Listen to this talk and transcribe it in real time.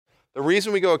The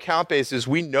reason we go account-based is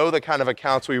we know the kind of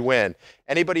accounts we win.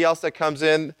 Anybody else that comes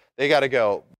in, they got to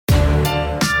go.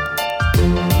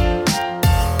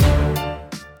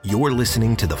 You're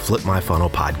listening to the Flip My Funnel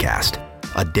podcast,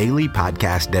 a daily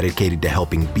podcast dedicated to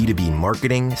helping B2B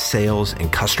marketing, sales,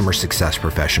 and customer success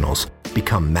professionals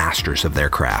become masters of their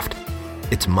craft.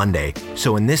 It's Monday,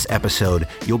 so in this episode,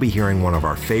 you'll be hearing one of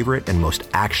our favorite and most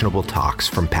actionable talks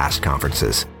from past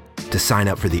conferences. To sign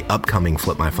up for the upcoming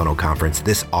Flip My Funnel conference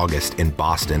this August in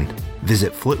Boston,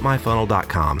 visit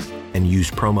flipmyfunnel.com and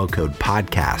use promo code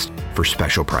PODCAST for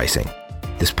special pricing.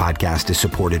 This podcast is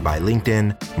supported by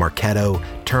LinkedIn, Marketo,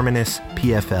 Terminus,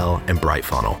 PFL, and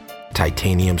BrightFunnel,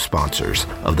 titanium sponsors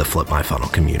of the Flip My Funnel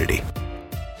community.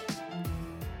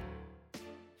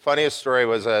 Funniest story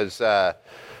was I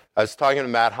was talking to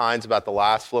Matt Hines about the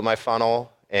last Flip My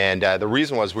Funnel, and the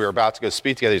reason was we were about to go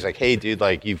speak together. He's like, "Hey, dude,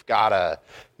 like you've got to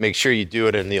make sure you do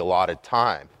it in the allotted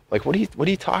time." Like, what are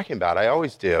you talking about? I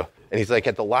always do. And he's like,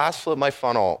 at the last Flip My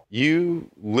Funnel,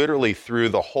 you literally threw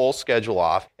the whole schedule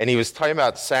off. And he was talking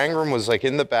about Sangram was like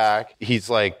in the back. He's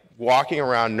like walking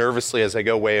around nervously as I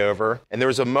go way over. And there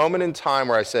was a moment in time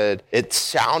where I said, it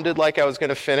sounded like I was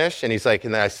going to finish. And he's like,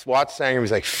 and then I watched Sangram.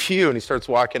 He's like, phew. And he starts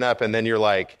walking up. And then you're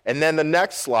like, and then the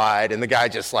next slide. And the guy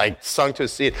just like sunk to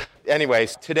his seat.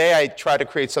 Anyways, today I try to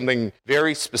create something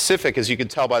very specific. As you can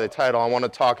tell by the title, I want to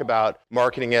talk about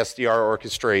Marketing-SDR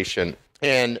orchestration.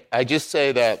 And I just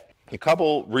say that a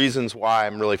couple reasons why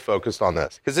I'm really focused on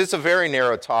this, because it's a very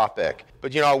narrow topic.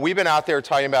 But, we've been out there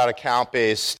talking about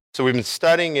account-based. So we've been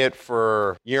studying it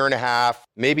for a year and a half,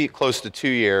 maybe close to 2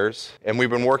 years. And we've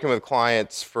been working with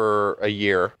clients for a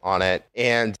year on it.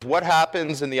 And what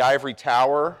happens in the ivory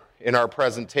tower in our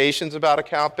presentations about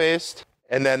account-based,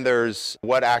 and then there's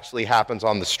what actually happens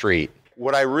on the street.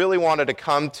 What I really wanted to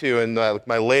come to in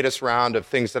my latest round of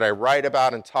things that I write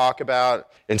about and talk about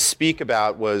and speak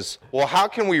about was, well, how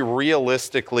can we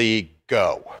realistically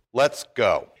go? Let's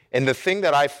go. And the thing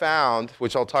that I found,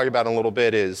 which I'll talk about in a little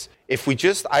bit, is if we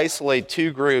just isolate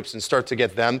two groups and start to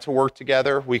get them to work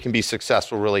together, we can be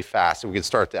successful really fast, and we can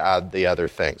start to add the other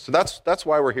things. So that's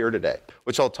why we're here today,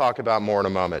 which I'll talk about more in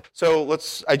a moment. So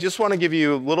I just want to give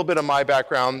you a little bit of my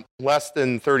background, less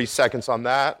than 30 seconds on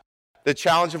that. The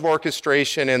challenge of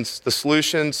orchestration and the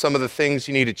solution, some of the things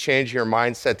you need to change your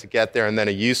mindset to get there, and then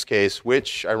a use case,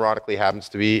 which ironically happens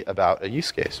to be about a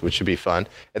use case, which should be fun,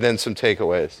 and then some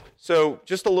takeaways. So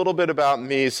just a little bit about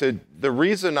me. So the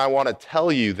reason I want to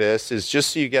tell you this is just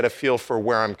so you get a feel for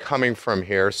where I'm coming from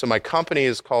here. So my company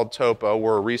is called Topo.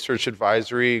 We're a research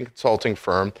advisory and consulting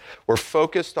firm. We're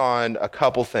focused on a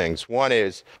couple things. One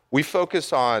is we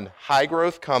focus on high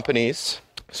growth companies.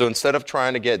 So instead of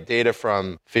trying to get data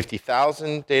from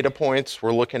 50,000 data points,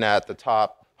 we're looking at the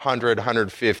top 100,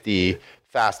 150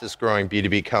 fastest growing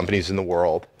B2B companies in the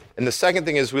world. And the second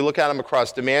thing is we look at them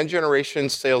across demand generation,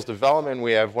 sales development.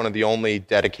 We have one of the only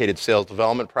dedicated sales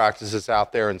development practices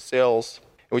out there in sales.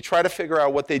 And we try to figure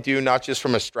out what they do, not just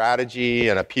from a strategy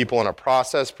and a people and a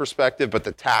process perspective, but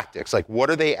the tactics. Like, what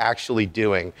are they actually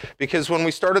doing? Because when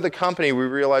we started the company, we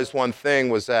realized one thing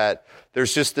was that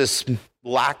there's just this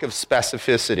lack of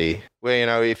specificity.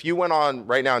 Where, if you went on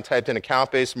right now and typed in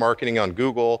account-based marketing on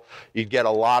Google, you'd get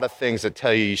a lot of things that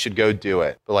tell you should go do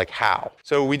it. But like, how?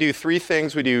 So we do three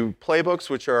things. We do playbooks,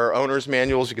 which are owner's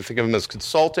manuals. You can think of them as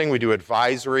consulting. We do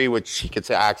advisory, which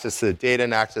gets access to the data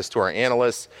and access to our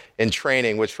analysts, and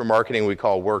training, which for marketing we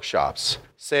call workshops.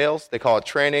 Sales, they call it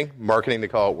training. Marketing, they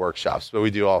call it workshops. But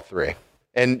we do all three.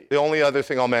 And the only other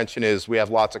thing I'll mention is we have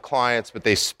lots of clients, but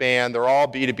they're all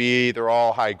B2B, they're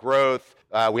all high growth.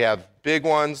 We have big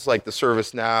ones like the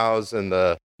ServiceNows and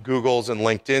the Googles and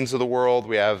LinkedIn's of the world.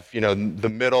 We have, the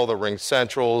middle, the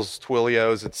RingCentrals,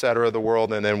 Twilios, et cetera, of the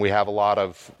world. And then we have a lot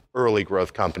of early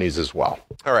growth companies as well.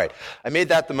 All right, I made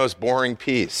that the most boring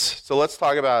piece. So let's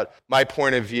talk about my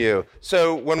point of view.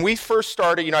 So when we first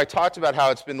started, I talked about how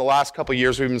it's been the last couple of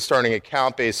years we've been starting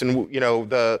account-based, and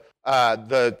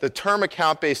the term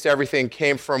account-based everything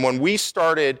came from when we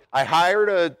started. I hired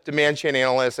a demand chain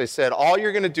analyst. I said, all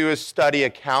you're going to do is study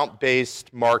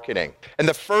account-based marketing. And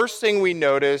the first thing we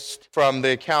noticed from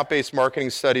the account-based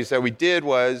marketing studies that we did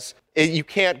was you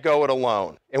can't go it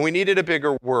alone. And we needed a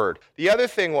bigger word. The other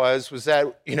thing was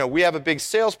that, we have a big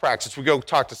sales practice. We go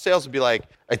talk to sales and be like,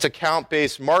 it's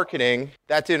account-based marketing.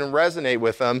 That didn't resonate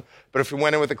with them. But if we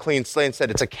went in with a clean slate and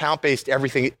said it's account-based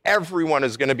everything, everyone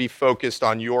is going to be focused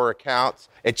on your accounts.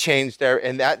 It changed there.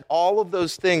 And that all of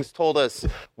those things told us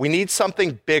we need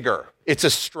something bigger. It's a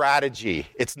strategy.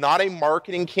 It's not a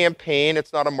marketing campaign.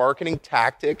 It's not a marketing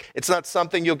tactic. It's not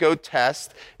something you'll go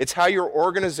test. It's how your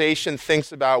organization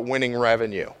thinks about winning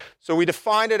revenue. So we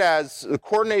defined it as the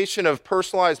coordination of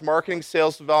personalized marketing,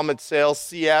 sales development, sales,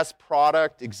 CS,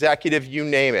 product, executive, you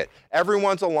name it.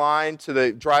 Everyone's aligned to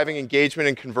the driving engagement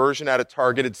and conversion at a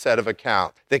targeted set of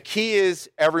accounts. The key is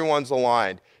everyone's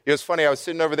aligned. It was funny, I was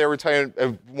sitting over there,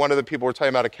 one of the people were talking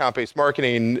about account-based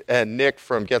marketing, and Nick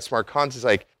from Get Smart Cons is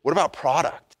like, what about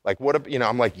product? Like,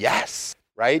 I'm like, yes,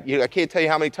 right? I can't tell you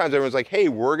how many times everyone's like, hey,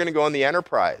 we're going to go in the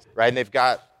enterprise, right? And they've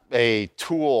got a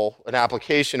tool, an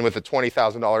application with a $20,000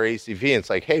 ACV, and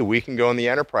it's like, hey, we can go in the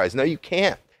enterprise. No, you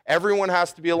can't. Everyone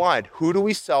has to be aligned. Who do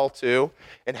we sell to,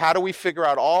 and how do we figure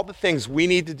out all the things we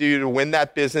need to do to win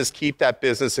that business, keep that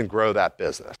business, and grow that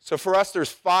business? So for us,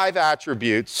 there's 5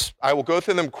 attributes. I will go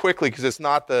through them quickly because it's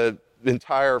not the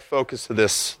entire focus of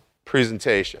this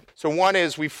presentation. So one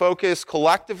is we focus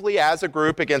collectively as a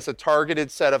group against a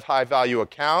targeted set of high-value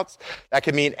accounts. That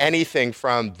could mean anything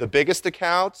from the biggest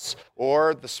accounts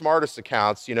or the smartest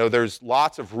accounts. There's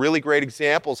lots of really great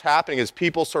examples happening as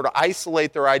people sort of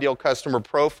isolate their ideal customer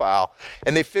profile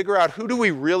and they figure out who do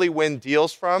we really win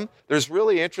deals from. There's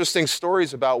really interesting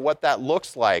stories about what that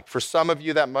looks like. For some of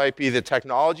you, that might be the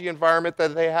technology environment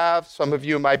that they have. Some of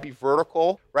you might be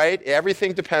vertical, right?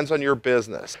 Everything depends on your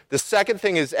business. The second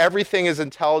thing is everything is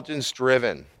intelligence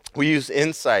driven. We use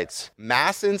insights,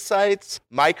 mass insights,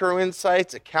 micro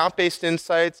insights, account-based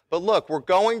insights. But look, we're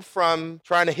going from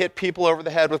trying to hit people over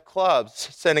the head with clubs,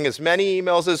 sending as many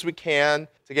emails as we can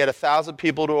to get 1,000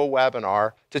 people to a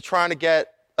webinar, to trying to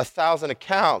get 1,000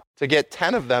 accounts to get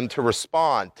 10 of them to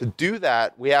respond. To do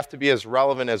that, we have to be as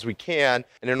relevant as we can.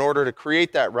 And in order to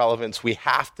create that relevance, we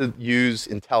have to use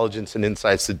intelligence and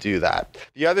insights to do that.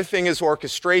 The other thing is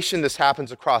orchestration. This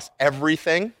happens across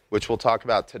everything, which we'll talk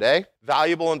about today.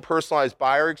 Valuable and personalized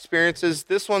buyer experiences.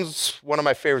 This one's one of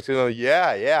my favorites.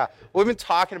 Yeah. We've been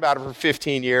talking about it for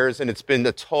 15 years, and it's been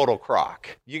the total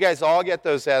crock. You guys all get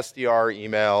those SDR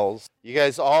emails. You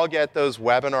guys all get those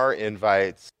webinar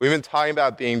invites. We've been talking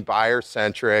about being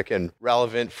buyer-centric and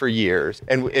relevant for years.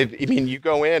 And you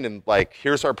go in and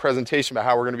here's our presentation about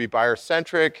how we're going to be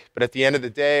buyer-centric. But at the end of the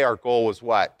day, our goal was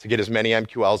what? To get as many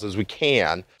MQLs as we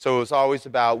can. So it was always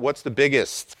about what's the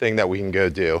biggest thing that we can go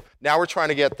do. Now we're trying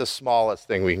to get the smallest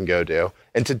thing we can go do.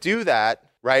 And to do that,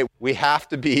 right, we have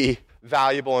to be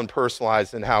valuable and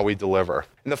personalized in how we deliver.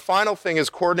 And the final thing is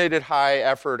coordinated high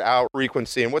effort out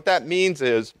frequency. And what that means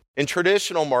is in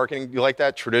traditional marketing, you like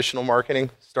that? Traditional marketing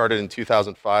started in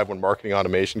 2005 when marketing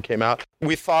automation came out.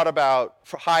 We thought about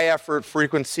high effort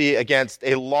frequency against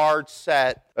a large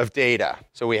set of data.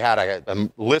 So we had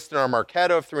a list in our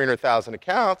Marketo of 300,000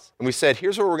 accounts, and we said,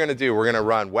 here's what we're going to do. We're going to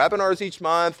run webinars each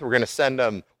month. We're going to send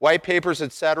them white papers,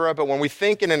 et cetera. But when we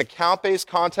think in an account-based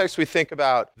context, we think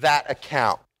about that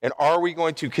account. And are we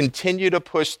going to continue to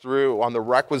push through on the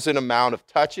requisite amount of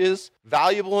touches,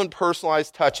 valuable and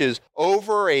personalized touches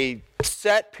over a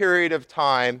set period of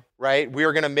time, right? We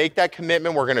are going to make that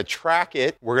commitment. We're going to track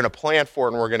it. We're going to plan for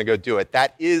it, and we're going to go do it.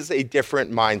 That is a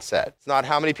different mindset. It's not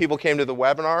how many people came to the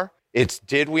webinar. It's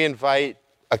did we invite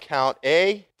account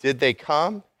A? Did they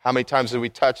come? How many times did we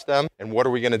touch them? And what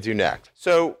are we going to do next?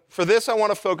 So for this, I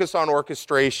want to focus on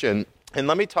orchestration. And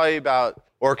let me tell you about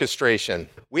orchestration.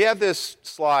 We have this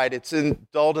slide. It's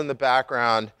dulled in the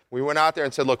background. We went out there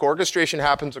and said, look, orchestration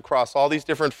happens across all these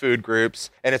different food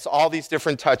groups, and it's all these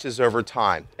different touches over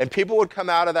time. And people would come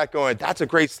out of that going, that's a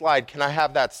great slide. Can I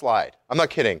have that slide? I'm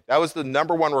not kidding. That was the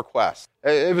number one request.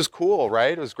 It was cool,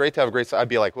 right? It was great to have a great slide. I'd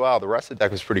be like, wow, the rest of the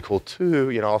deck was pretty cool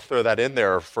too. I'll throw that in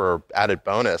there for added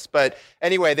bonus. But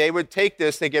anyway, they would take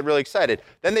this, they get really excited.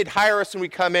 Then they'd hire us and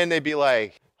we'd come in, they'd be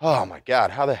like, oh my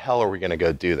God, how the hell are we going to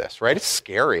go do this, right? It's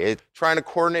scary. Trying to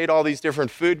coordinate all these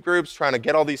different food groups, trying to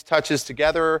get all these touches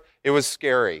together, it was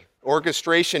scary.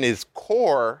 Orchestration is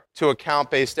core to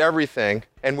account-based everything.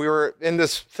 And we were in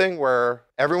this thing where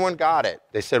everyone got it.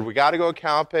 They said, we got to go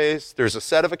account-based. There's a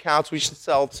set of accounts we should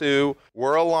sell to.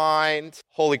 We're aligned.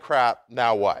 Holy crap,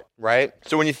 now what, right?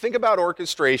 So when you think about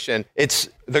orchestration, it's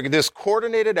this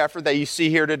coordinated effort that you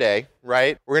see here today,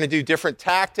 right? We're going to do different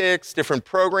tactics, different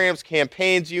programs,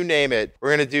 campaigns, you name it. We're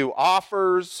going to do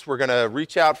offers. We're going to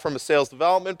reach out from a sales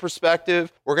development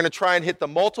perspective. We're going to try and hit the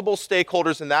multiple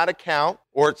stakeholders in that account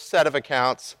or set of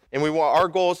accounts. And our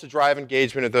goal is to drive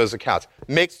engagement of those accounts.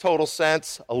 Makes total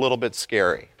sense, a little bit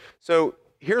scary. So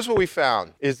here's what we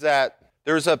found, is that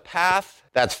there's a path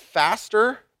that's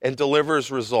faster and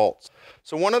delivers results.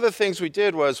 So one of the things we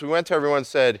did was we went to everyone and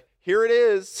said, here it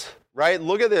is, right?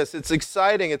 Look at this. It's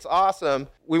exciting. It's awesome.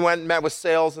 We went and met with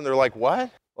sales, and they're like, what?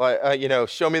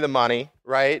 show me the money,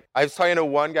 right? I was talking to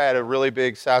one guy at a really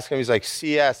big SaaS company. He's like,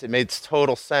 CS, it made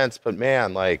total sense, but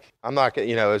man, like, I'm not going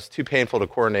to, it's too painful to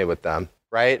coordinate with them,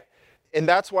 right? And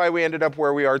that's why we ended up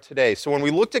where we are today. So when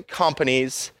we looked at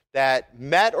companies that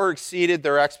met or exceeded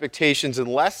their expectations in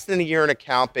less than a year in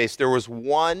account base, there was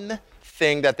one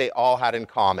thing that they all had in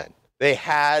common. They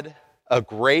had a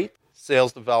great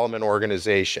sales development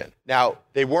organization. Now,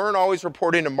 they weren't always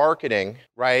reporting to marketing,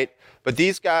 right? But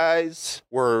these guys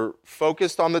were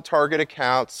focused on the target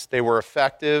accounts. They were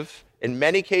effective. In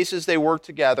many cases, they worked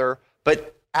together.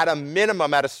 But at a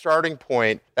minimum, at a starting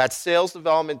point, that sales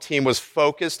development team was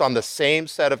focused on the same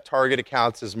set of target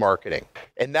accounts as marketing.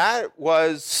 And that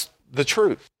was the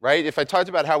truth, right? If I talked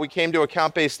about how we came to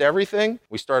account-based everything,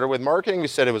 we started with marketing. We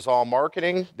said it was all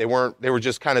marketing. They were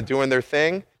just kind of doing their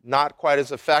thing. Not quite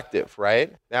as effective,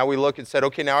 right? Now we look and said,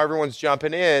 okay, now everyone's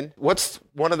jumping in. What's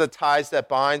one of the ties that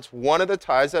binds? One of the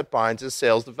ties that binds is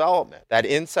sales development. That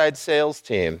inside sales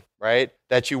team, right,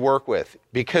 that you work with.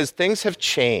 Because things have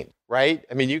changed, right?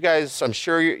 I mean, you guys, I'm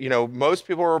sure, most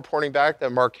people are reporting back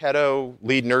that Marketo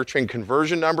lead nurturing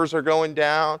conversion numbers are going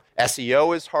down.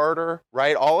 SEO is harder,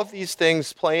 right? All of these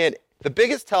things play in. The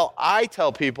biggest tell I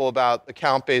tell people about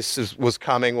account-based was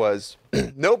coming was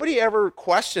nobody ever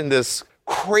questioned this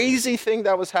crazy thing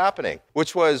that was happening,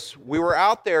 which was we were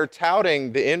out there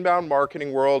touting the inbound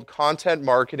marketing world, content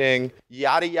marketing,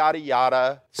 yada, yada,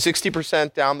 yada,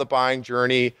 60% down the buying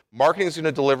journey. Marketing is going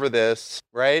to deliver this,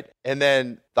 right? And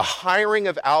then the hiring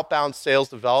of outbound sales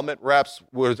development reps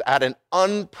was at an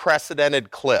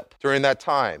unprecedented clip during that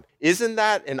time. Isn't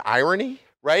that an irony,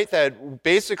 right? That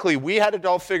basically we had it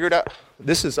all figured out.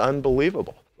 This is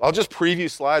unbelievable. I'll just preview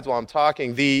slides while I'm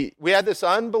talking. We had this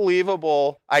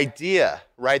unbelievable idea,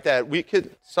 right, that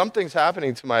something's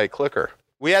happening to my clicker.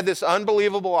 We had this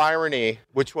unbelievable irony,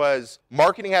 which was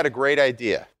marketing had a great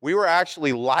idea. We were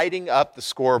actually lighting up the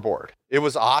scoreboard. It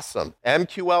was awesome.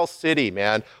 MQL City,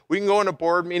 man. We can go into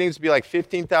board meetings and be like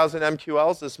 15,000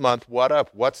 MQLs this month. What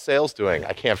up? What's sales doing?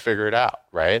 I can't figure it out,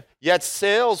 right? Yet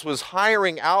sales was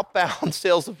hiring outbound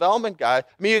sales development guys.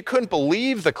 I mean, you couldn't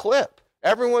believe the clip.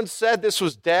 Everyone said this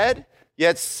was dead,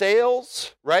 yet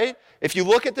sales, right? If you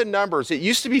look at the numbers, it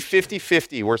used to be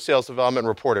 50-50 where sales development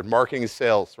reported, marketing and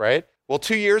sales, right? Well,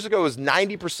 2 years ago, it was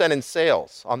 90% in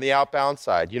sales on the outbound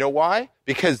side. You know why?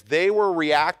 Because they were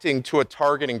reacting to a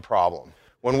targeting problem.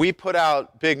 When we put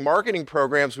out big marketing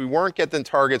programs, we weren't getting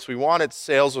targets we wanted.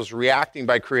 Sales was reacting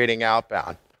by creating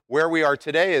outbound. Where we are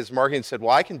today is marketing said,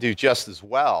 well, I can do just as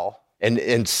well.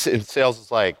 And sales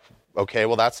is like, okay,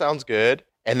 well, that sounds good.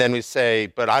 And then we say,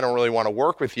 but I don't really want to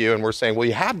work with you. And we're saying, well,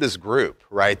 you have this group,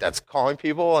 right, that's calling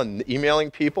people and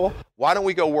emailing people. Why don't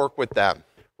we go work with them,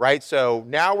 right? So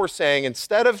now we're saying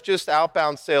instead of just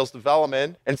outbound sales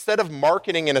development, instead of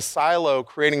marketing in a silo,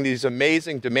 creating these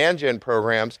amazing demand gen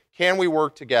programs, can we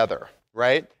work together,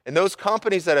 right? And those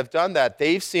companies that have done that,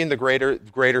 they've seen the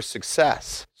greater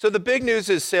success. So the big news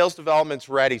is sales development's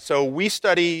ready. So we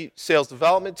study sales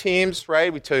development teams,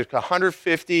 right? We took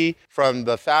 150 from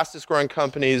the fastest growing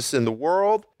companies in the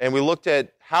world, and we looked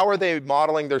at how are they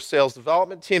modeling their sales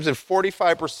development teams, and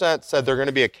 45% said they're going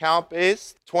to be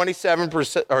account-based,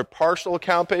 27% are partial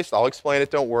account-based, I'll explain it,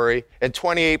 don't worry, and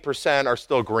 28% are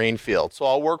still greenfield. So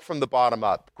I'll work from the bottom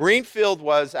up. Greenfield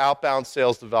was outbound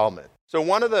sales development. So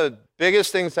one of the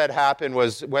biggest things that happened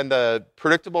was when the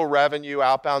predictable revenue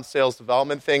outbound sales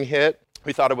development thing hit,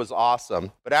 we thought it was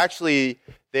awesome. But actually,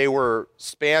 they were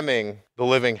spamming the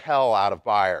living hell out of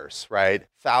buyers, right?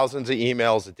 Thousands of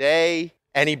emails a day.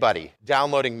 Anybody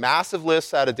downloading massive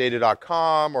lists out of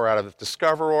data.com or out of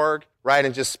Discover.org, right?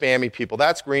 And just spamming people.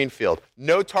 That's greenfield.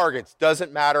 No targets.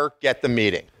 Doesn't matter. Get the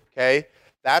meeting, okay?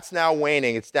 That's now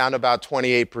waning. It's down to about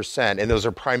 28%. And those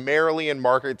are primarily in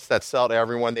markets that sell to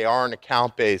everyone. They aren't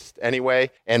account-based anyway.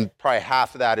 And probably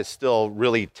half of that is still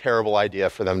really terrible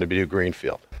idea for them to do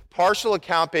greenfield. Partial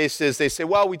account-based is they say,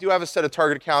 well, we do have a set of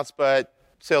target accounts, but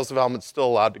sales development's still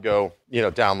allowed to go,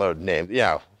 download names.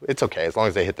 Yeah, it's okay as long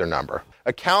as they hit their number.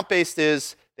 Account-based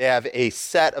is they have a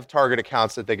set of target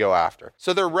accounts that they go after.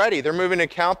 So they're ready. They're moving to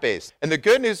account-based. And the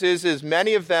good news is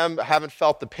many of them haven't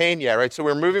felt the pain yet, right? So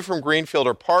we're moving from greenfield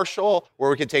or partial, where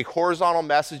we can take horizontal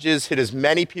messages, hit as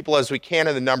many people as we can,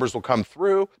 and the numbers will come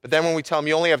through. But then when we tell them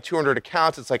you only have 200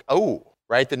 accounts, it's like, oh,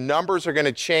 right? The numbers are going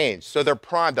to change. So they're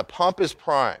primed. The pump is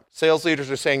primed. Sales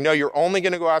leaders are saying, no, you're only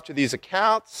going to go after these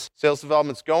accounts. Sales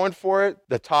development's going for it.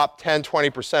 The top 10,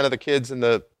 20% of the kids in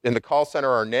the call center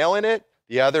are nailing it.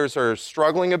 The others are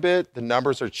struggling a bit. The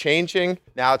numbers are changing.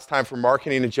 Now it's time for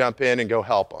marketing to jump in and go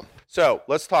help them. So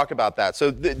let's talk about that.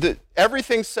 So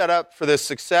everything's set up for this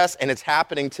success, and it's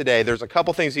happening today. There's a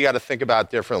couple things you got to think about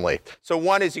differently. So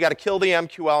one is you got to kill the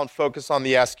MQL and focus on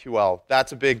the SQL.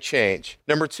 That's a big change.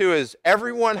 Number two is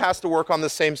everyone has to work on the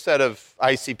same set of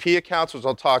ICP accounts, which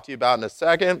I'll talk to you about in a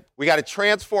second. We got to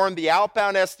transform the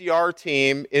outbound SDR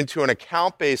team into an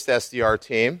account-based SDR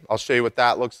team. I'll show you what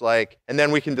that looks like. And then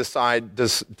we can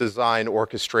design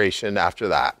orchestration after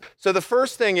that. So the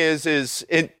first thing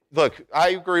look,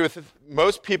 I agree with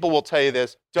most people will tell you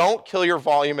this. Don't kill your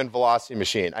volume and velocity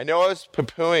machine. I know I was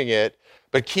poo-pooing it,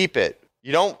 but keep it.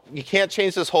 You can't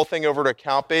change this whole thing over to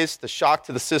account-based. The shock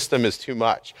to the system is too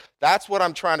much. That's what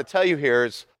I'm trying to tell you here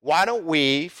is why don't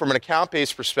we, from an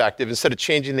account-based perspective, instead of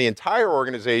changing the entire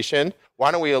organization,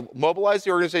 why don't we mobilize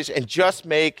the organization and just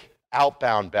make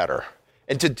outbound better?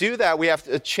 And to do that, we have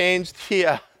to change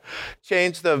the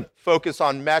focus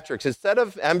on metrics. Instead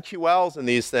of MQLs and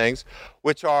these things,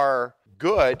 which are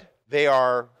good, they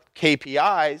are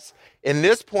KPIs. In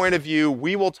this point of view,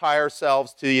 we will tie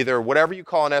ourselves to either whatever you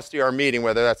call an SDR meeting,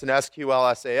 whether that's an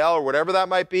SQL, SAL, or whatever that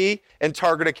might be, and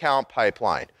target account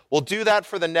pipeline. We'll do that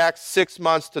for the next 6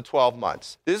 months to 12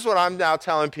 months. This is what I'm now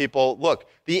telling people. Look,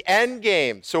 the end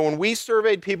game. So when we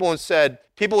surveyed people and said,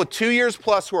 people with 2 years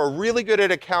plus who are really good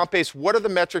at account-based, what are the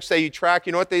metrics that you track?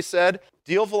 You know what they said?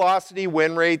 Deal velocity,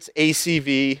 win rates,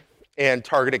 ACV, and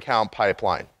target account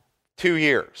pipeline. 2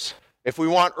 years. If we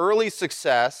want early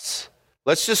success,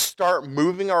 let's just start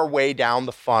moving our way down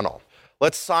the funnel.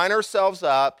 Let's sign ourselves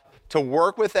up to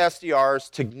work with SDRs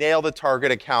to nail the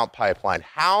target account pipeline.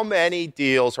 How many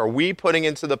deals are we putting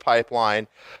into the pipeline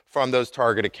from those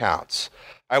target accounts?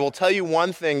 I will tell you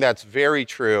one thing that's very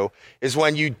true is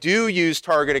when you do use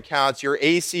target accounts, your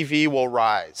ACV will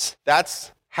rise.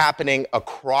 That's happening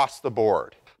across the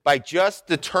board. By just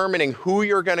determining who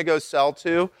you're going to go sell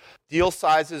to, deal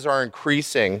sizes are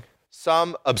increasing,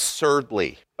 some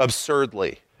absurdly,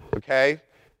 okay?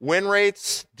 Win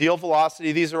rates, deal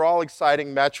velocity, these are all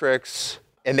exciting metrics,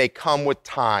 and they come with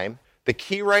time. The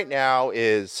key right now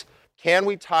is, can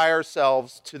we tie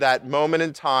ourselves to that moment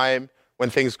in time when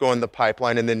things go in the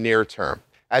pipeline in the near term?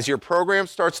 As your program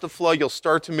starts to flow, you'll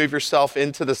start to move yourself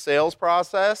into the sales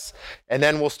process, and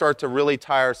then we'll start to really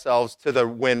tie ourselves to the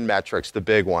win metrics, the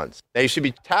big ones. Now, you should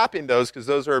be tapping those because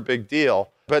those are a big deal.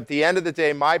 But at the end of the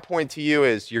day, my point to you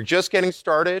is you're just getting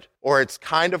started, or it's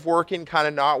kind of working, kind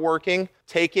of not working.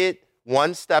 Take it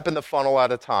one step in the funnel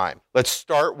at a time. Let's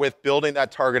start with building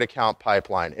that target account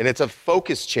pipeline. And it's a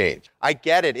focus change. I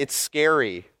get it. It's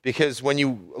scary because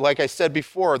like I said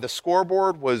before, the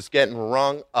scoreboard was getting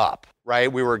rung up,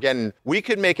 right? We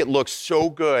could make it look so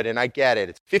good, and I get it.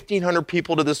 It's 1,500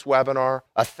 people to this webinar,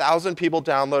 1,000 people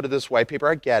downloaded this white paper.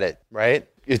 I get it, right?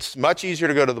 It's much easier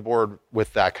to go to the board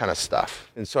with that kind of stuff.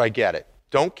 And so I get it.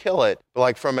 Don't kill it. But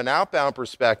like from an outbound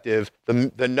perspective,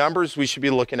 the numbers we should be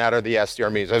looking at are the SDR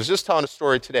meetings. I was just telling a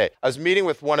story today. I was meeting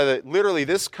with literally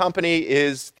this company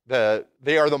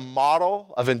they are the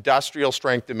model of industrial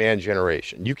strength demand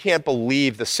generation. You can't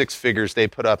believe the 6 figures they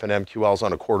put up in MQLs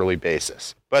on a quarterly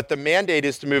basis. But the mandate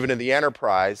is to move into the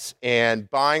enterprise, and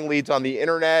buying leads on the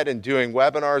internet and doing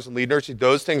webinars and lead nurturing,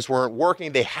 those things weren't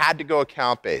working. They had to go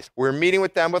account-based. We were meeting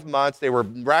with them with months. They were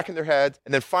racking their heads.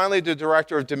 And then finally, the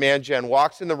director of demand gen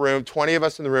walks in the room, 20 of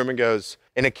us in the room, and goes,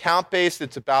 in account-based,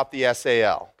 it's about the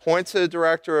SAL. Points to the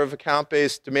director of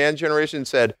account-based demand generation and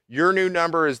said, your new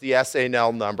number is the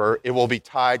SAL number. It will be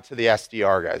tied to the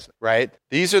SDR guys, right?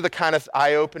 These are the kind of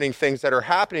eye-opening things that are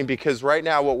happening because right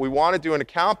now what we want to do in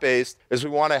account-based is we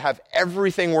want to have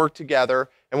everything work together.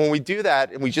 And when we do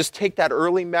that and we just take that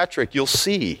early metric, you'll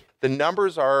see the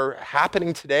numbers are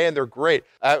happening today, and they're great.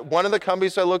 One of the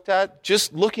companies I looked at,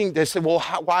 they said, well,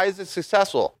 why is it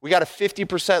successful? We got a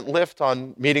 50% lift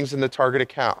on meetings in the target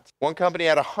accounts. One company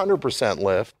had 100%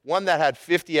 lift. One that had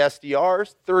 50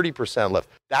 SDRs, 30% lift.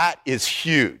 That is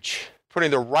huge. Putting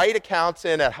the right accounts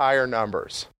in at higher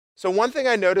numbers. So one thing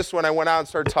I noticed when I went out and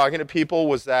started talking to people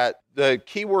was that the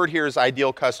key word here is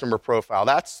ideal customer profile.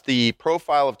 That's the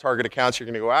profile of target accounts you're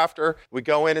going to go after. We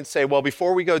go in and say, well,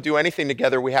 before we go do anything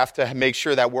together, we have to make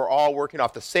sure that we're all working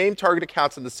off the same target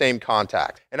accounts and the same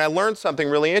contact. And I learned something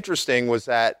really interesting was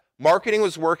that marketing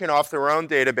was working off their own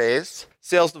database.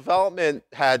 Sales development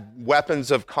had weapons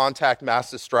of contact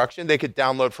mass destruction. They could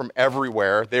download from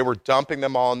everywhere. They were dumping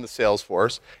them all in the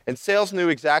Salesforce. And sales knew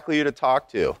exactly who to talk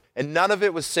to. And none of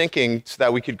it was syncing so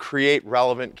that we could create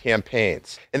relevant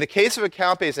campaigns. In the case of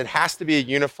account-based, it has to be a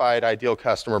unified ideal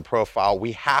customer profile.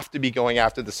 We have to be going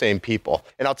after the same people.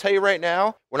 And I'll tell you right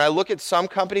now, when I look at some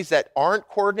companies that aren't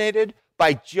coordinated,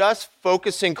 by just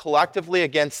focusing collectively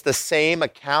against the same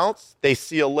accounts, they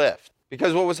see a lift.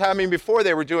 Because what was happening before,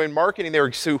 they were doing marketing.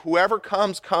 So whoever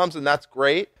comes, and that's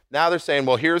great. Now they're saying,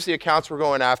 well, here's the accounts we're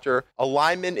going after.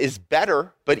 Alignment is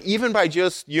better, but even by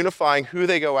just unifying who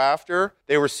they go after,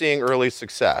 they were seeing early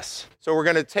success. So we're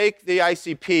going to take the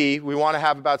ICP. We want to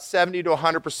have about 70 to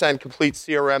 100% complete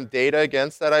CRM data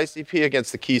against that ICP,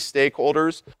 against the key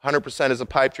stakeholders. 100% is a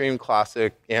pipe dream,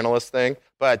 classic analyst thing.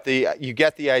 But you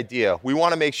get the idea. We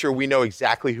want to make sure we know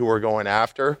exactly who we're going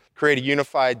after, create a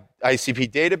unified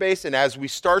ICP database, and as we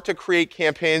start to create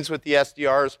campaigns with the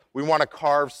SDRs, we want to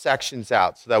carve sections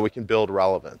out so that we can build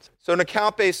relevance. So an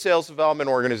account-based sales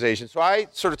development organization. So I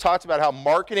sort of talked about how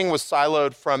marketing was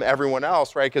siloed from everyone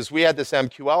else, right? Because we had this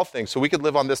MQL thing. So we could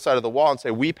live on this side of the wall and say,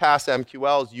 we pass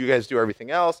MQLs, you guys do everything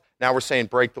else. Now we're saying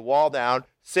break the wall down.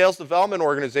 Sales development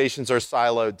organizations are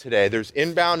siloed today. There's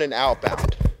inbound and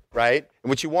outbound, right? And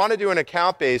what you want to do in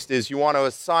account-based is you want to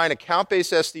assign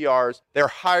account-based SDRs. They're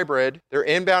hybrid. They're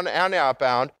inbound and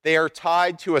outbound. They are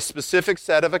tied to a specific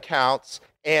set of accounts.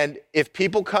 And if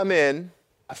people come in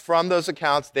from those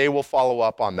accounts, they will follow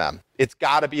up on them. It's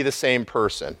got to be the same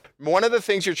person. One of the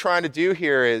things you're trying to do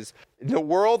here is, in the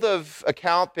world of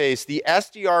account-based, the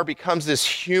SDR becomes this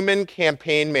human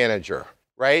campaign manager,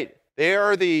 right? They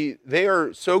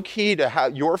are so key to how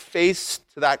your face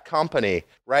to that company,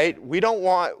 right? We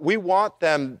want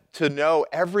them to know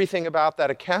everything about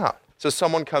that account. So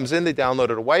someone comes in, they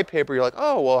downloaded a white paper, you're like,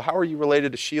 oh, well, how are you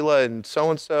related to Sheila and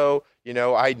so-and-so? You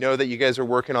know, I know that you guys are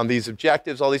working on these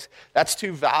objectives, all these. That's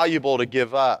too valuable to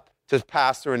give up to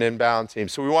pass through an inbound team.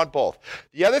 So we want both.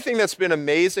 The other thing that's been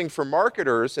amazing for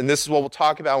marketers, and this is what we'll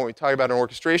talk about when we talk about an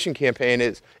orchestration campaign,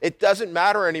 is it doesn't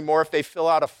matter anymore if they fill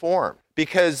out a form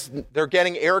because they're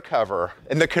getting air cover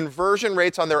and the conversion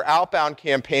rates on their outbound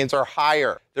campaigns are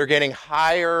higher. They're getting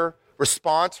higher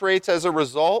response rates as a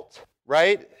result,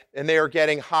 right? And they are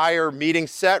getting higher meeting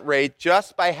set rate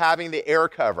just by having the air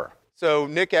cover. So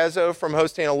Nick Ezzo from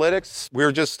Host Analytics, we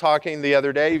were just talking the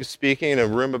other day. He was speaking in a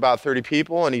room about 30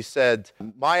 people, and he said,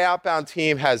 my outbound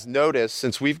team has noticed,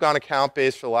 since we've gone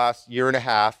account-based for the last year and a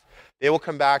half, they will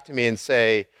come back to me and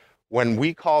say, when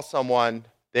we call someone,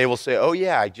 they will say, oh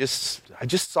yeah, I just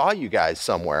saw you guys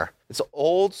somewhere. It's an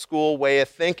old school way of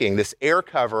thinking. This air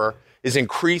cover is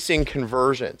increasing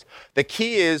conversions. The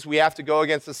key is we have to go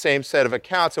against the same set of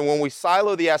accounts. And when we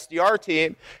silo the SDR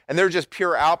team and they're just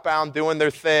pure outbound doing their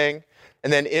thing,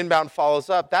 and then inbound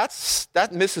follows up, that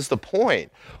misses the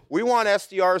point. We want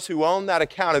SDRs who own that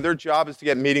account, and their job is to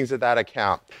get meetings at that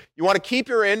account. You want to keep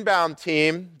your inbound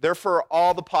team there for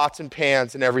all the pots and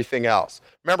pans and everything else.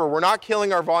 Remember, we're not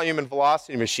killing our volume and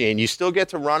velocity machine. You still get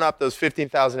to run up those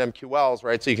 15,000 MQLs,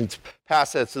 right? So you can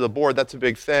pass that to the board. That's a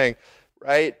big thing,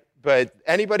 right? But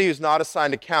anybody who's not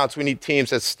assigned accounts, we need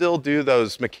teams that still do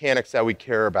those mechanics that we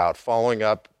care about, following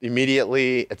up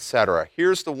immediately, et cetera.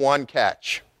 Here's the one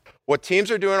catch. What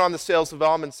teams are doing on the sales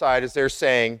development side is they're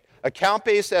saying,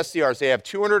 account-based SDRs, they have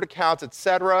 200 accounts, et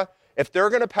cetera. If they're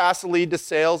going to pass a lead to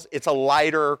sales, it's a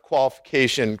lighter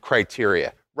qualification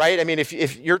criteria, right? I mean, if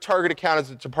your target account is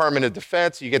the Department of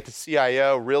Defense, you get the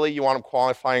CIO, really, you want them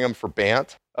qualifying them for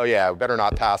BANT? Oh yeah, we better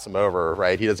not pass him over,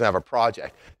 right? He doesn't have a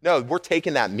project. No, we're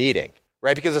taking that meeting,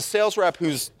 right? Because a sales rep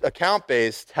who's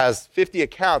account-based has 50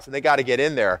 accounts and they got to get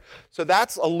in there. So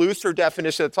that's a looser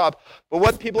definition at the top. But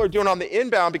what people are doing on the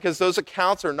inbound, because those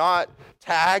accounts are not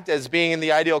tagged as being in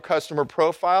the ideal customer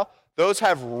profile, those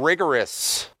have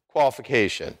rigorous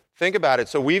qualification. Think about it.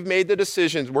 So we've made the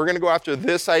decisions. We're going to go after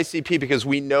this ICP because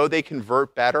we know they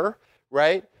convert better,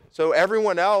 right? So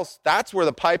everyone else, that's where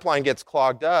the pipeline gets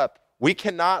clogged up. We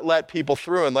cannot let people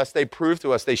through unless they prove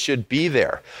to us they should be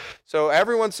there. So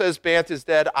everyone says BANT is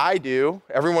dead. I do.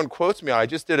 Everyone quotes me on it. I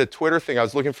just did a Twitter thing. I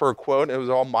was looking for a quote, and it was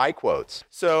all my quotes.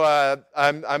 So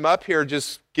I'm up here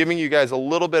just giving you guys a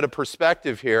little bit of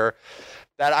perspective here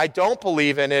that I don't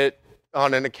believe in it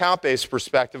on an account-based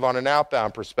perspective, on an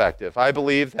outbound perspective. I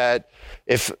believe that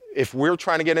if we're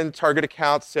trying to get into target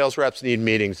accounts, sales reps need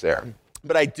meetings there.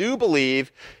 But I do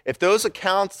believe if those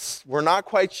accounts we're not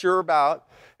quite sure about,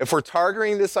 if we're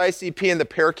targeting this ICP and the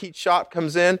parakeet shot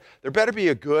comes in, there better be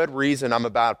a good reason I'm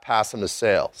about to pass them to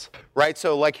sales, right?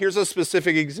 So like here's a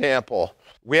specific example.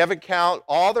 We have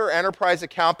all their enterprise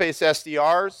account-based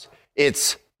SDRs,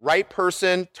 it's right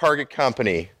person, target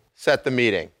company, set the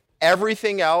meeting.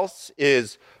 Everything else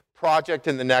is project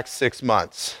in the next 6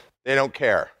 months. They don't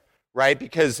care, right?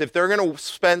 Because if they're going to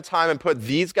spend time and put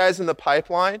these guys in the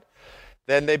pipeline,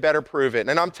 then they better prove it.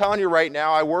 And I'm telling you right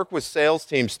now, I work with sales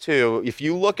teams too. If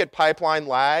you look at pipeline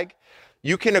lag,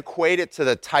 you can equate it to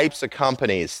the types of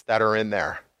companies that are in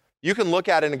there. You can look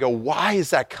at it and go, why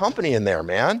is that company in there,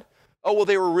 man? Oh, well,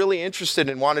 they were really interested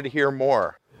and wanted to hear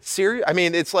more. Serious? I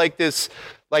mean, it's like this,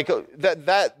 like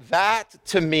that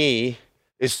to me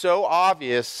is so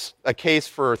obvious a case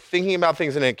for thinking about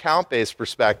things in an account-based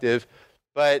perspective,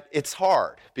 but it's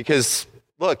hard because,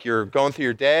 look, you're going through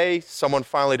your day, someone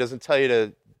finally doesn't tell you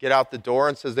to get out the door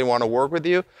and says they want to work with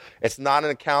you. It's not an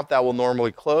account that will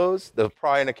normally close. There's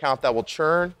probably an account that will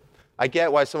churn. I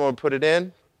get why someone would put it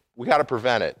in. We got to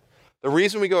prevent it. The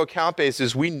reason we go account-based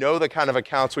is we know the kind of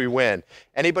accounts we win.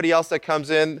 Anybody else that comes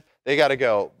in, they got to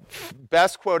go.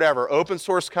 Best quote ever, open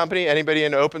source company, anybody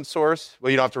in open source?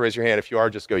 Well, you don't have to raise your hand. If you are,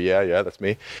 just go, yeah, that's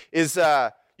me. Is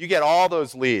you get all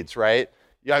those leads, right?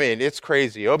 I mean, it's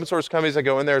crazy. Open source companies that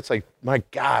go in there, it's like, my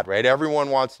God, right?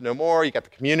 Everyone wants to know more. You got the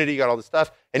community, you got all this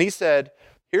stuff. And he said,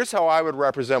 here's how I would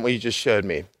represent what you just showed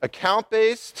me.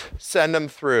 Account-based, send them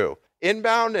through.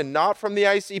 Inbound and not from the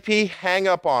ICP, hang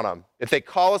up on them. If they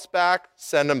call us back,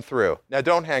 send them through. Now,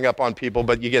 don't hang up on people,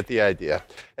 but you get the idea.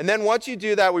 And then once you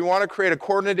do that, we want to create a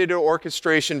coordinated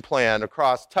orchestration plan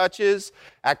across touches,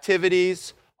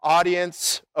 activities,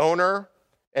 audience, owner,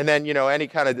 and then, any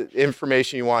kind of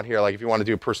information you want here, like if you want to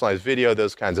do a personalized video,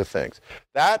 those kinds of things.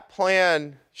 That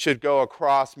plan should go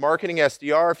across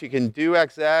Marketing-SDR. If you can do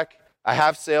exec, I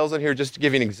have sales in here just to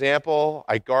give you an example.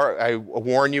 I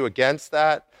warn you against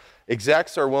that.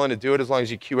 Execs are willing to do it as long as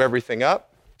you queue everything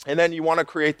up. And then you want to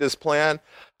create this plan.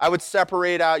 I would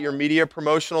separate out your media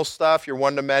promotional stuff, your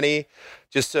one-to-many,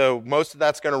 just so most of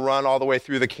that's going to run all the way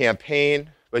through the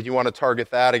campaign. But you want to target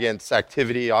that against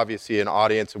activity, obviously an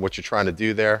audience and what you're trying to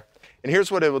do there. And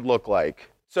here's what it would look like.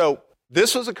 So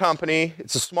this was a company.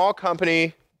 It's a small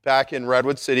company back in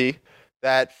Redwood City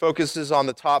that focuses on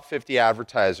the top 50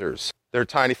 advertisers. They're a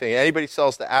tiny thing. Anybody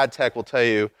sells to ad tech will tell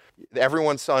you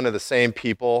everyone's selling to the same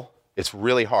people. It's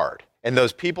really hard. And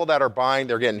those people that are buying,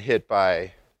 they're getting hit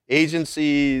by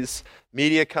agencies,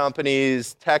 media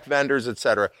companies, tech vendors, et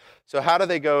cetera. So how do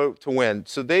they go to win?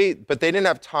 But they didn't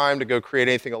have time to go create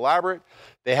anything elaborate.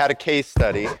 They had a case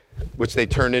study, which they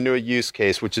turned into a use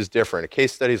case, which is different. A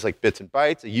case study is like bits and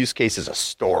bytes. A use case is a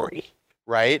story,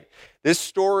 right? This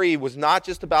story was not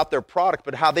just about their product,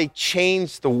 but how they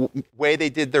changed the way they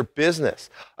did their business.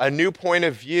 A new point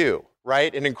of view,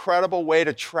 right? An incredible way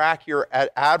to track your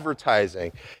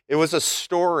advertising. It was a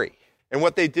story. And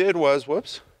what they did was,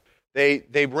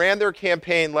 they ran their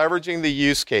campaign leveraging the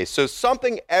use case. So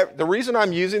the reason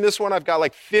I'm using this one, I've got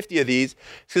like 50 of these, is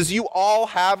because you all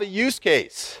have a use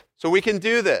case. So we can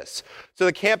do this. So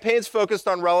the campaign's focused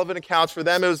on relevant accounts. For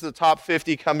them, it was the top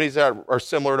 50 companies that are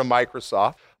similar to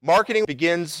Microsoft. Marketing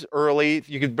begins early.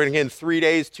 You could bring in 3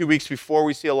 days, 2 weeks before.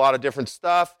 We see a lot of different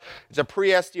stuff. It's a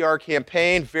pre-SDR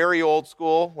campaign, very old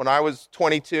school. When I was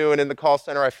 22 and in the call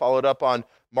center, I followed up on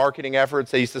marketing efforts.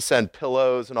 They used to send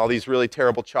pillows and all these really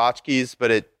terrible tchotchkes,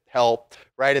 but it helped,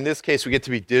 right? In this case, we get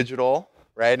to be digital,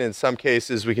 right? In some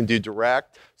cases, we can do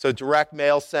direct. So direct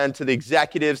mail send to the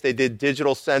executives. They did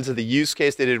digital sends of the use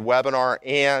case. They did webinar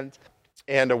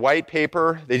and a white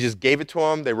paper. They just gave it to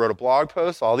them. They wrote a blog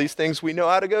post. All these things we know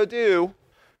how to go do,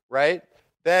 right?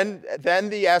 Then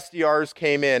the SDRs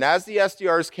came in. As the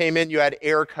SDRs came in, you had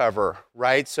air cover,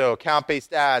 right? So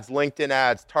account-based ads, LinkedIn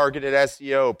ads, targeted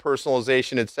SEO,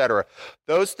 personalization, et cetera.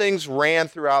 Those things ran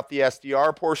throughout the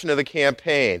SDR portion of the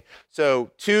campaign.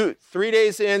 So 3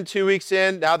 days in, 2 weeks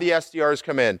in, now the SDRs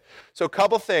come in. So a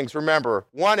couple things. Remember,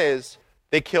 one is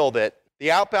they killed it. The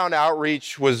outbound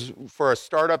outreach was, for a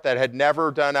startup that had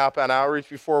never done outbound outreach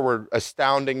before, were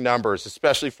astounding numbers,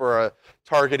 especially for a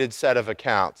targeted set of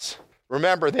accounts.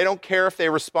 Remember, they don't care if they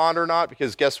respond or not,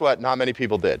 because guess what? Not many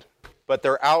people did. But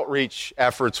their outreach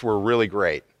efforts were really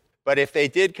great. But if they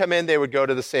did come in, they would go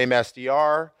to the same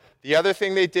SDR. The other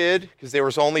thing they did, because there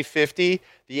was only 50,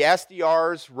 the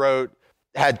SDRs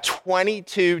had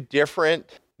 22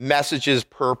 different messages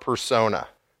per persona.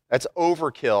 That's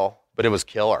overkill, but it was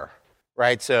killer,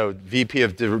 right? So VP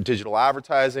of digital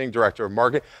advertising, director of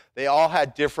marketing, they all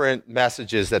had different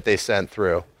messages that they sent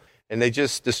through. And they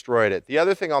just destroyed it. The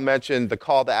other thing I'll mention, the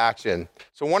call to action.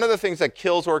 So one of the things that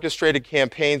kills orchestrated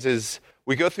campaigns is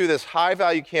we go through this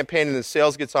high-value campaign and then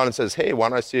sales gets on and says, hey, why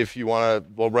don't I see if you want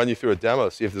to, we'll run you through a demo,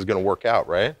 see if this is going to work out,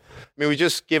 right? I mean, we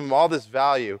just give them all this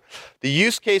value. The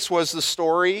use case was the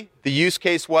story. The use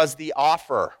case was the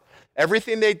offer.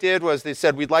 Everything they did was they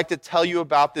said, we'd like to tell you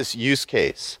about this use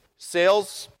case.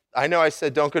 Sales, I know I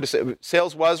said don't go to sales.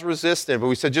 Sales was resistant, but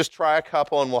we said just try a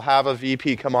couple and we'll have a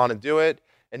VP come on and do it.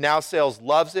 And now sales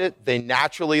loves it. They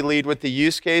naturally lead with the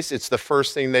use case. It's the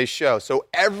first thing they show. So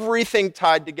everything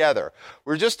tied together.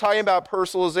 We're just talking about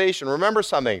personalization. Remember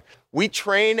something. We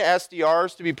train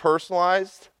SDRs to be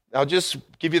personalized. I'll just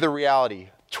give you the reality.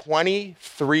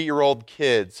 23-year-old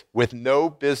kids with no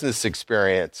business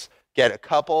experience get a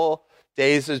couple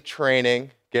days of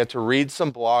training, get to read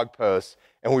some blog posts,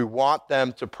 and we want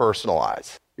them to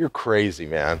personalize. You're crazy,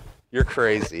 man. You're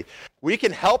crazy. We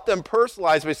can help them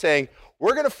personalize by saying,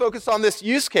 we're going to focus on this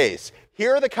use case.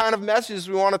 Here are the kind of messages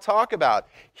we want to talk about.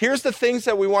 Here's the things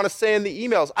that we want to say in the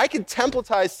emails. I can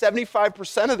templatize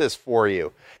 75% of this for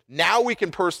you. Now we can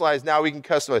personalize. Now we can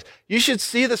customize. You should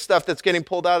see the stuff that's getting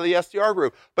pulled out of the SDR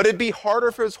group, but it'd be harder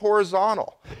if it was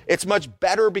horizontal. It's much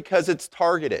better because it's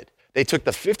targeted. They took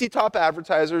the 50 top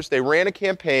advertisers, they ran a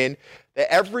campaign,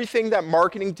 everything that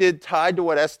marketing did tied to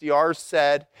what SDRs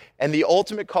said, and the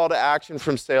ultimate call to action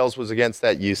from sales was against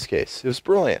that use case. It was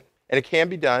brilliant, and it can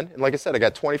be done. And like I said, I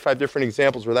got 25 different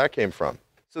examples where that came from.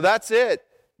 So that's it.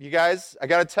 You guys, I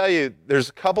got to tell you, there's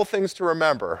a couple things to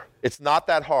remember. It's not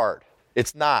that hard.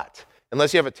 It's not,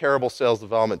 unless you have a terrible sales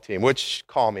development team, which,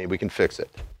 call me, we can fix it.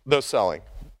 Though selling,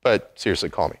 but seriously,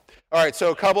 call me. All right, so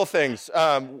a couple things.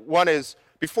 One is,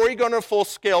 before you go into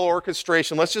full-scale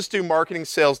orchestration, let's just do marketing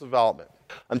sales development.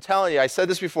 I'm telling you, I said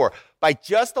this before, by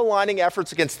just aligning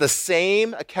efforts against the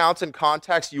same accounts and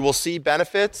contacts, you will see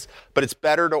benefits, but it's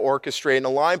better to orchestrate and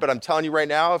align. But I'm telling you right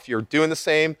now, if you're doing the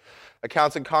same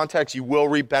accounts and contacts, you will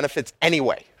reap benefits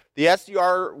anyway. The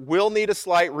SDR will need a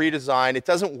slight redesign. It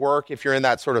doesn't work if you're in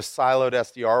that sort of siloed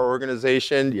SDR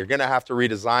organization. You're going to have to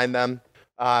redesign them.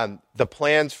 The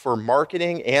plans for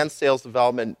marketing and sales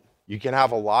development, you can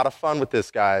have a lot of fun with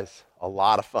this, guys, a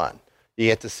lot of fun. You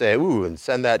get to say, ooh, and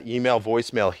send that email,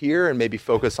 voicemail here, and maybe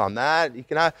focus on that.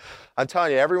 I'm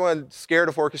telling you, everyone's scared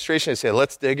of orchestration. They say,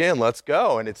 let's dig in, let's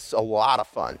go, and it's a lot of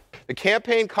fun. The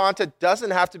campaign content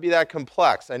doesn't have to be that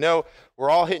complex. I know we're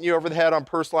all hitting you over the head on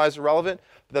personalized and relevant,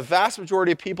 but the vast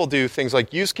majority of people do things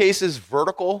like use cases,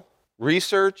 vertical,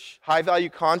 research, high-value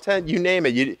content, you name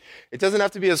it. It doesn't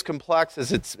have to be as complex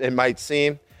as it might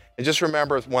seem. And just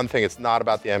remember one thing, it's not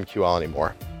about the MQL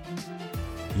anymore.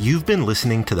 You've been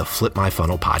listening to the Flip My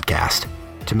Funnel podcast.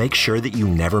 To make sure that you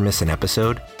never miss an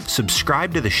episode,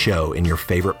 subscribe to the show in your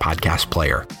favorite podcast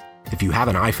player. If you have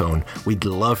an iPhone, we'd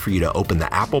love for you to open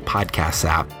the Apple Podcasts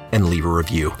app and leave a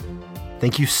review.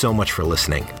 Thank you so much for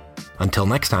listening. Until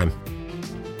next time.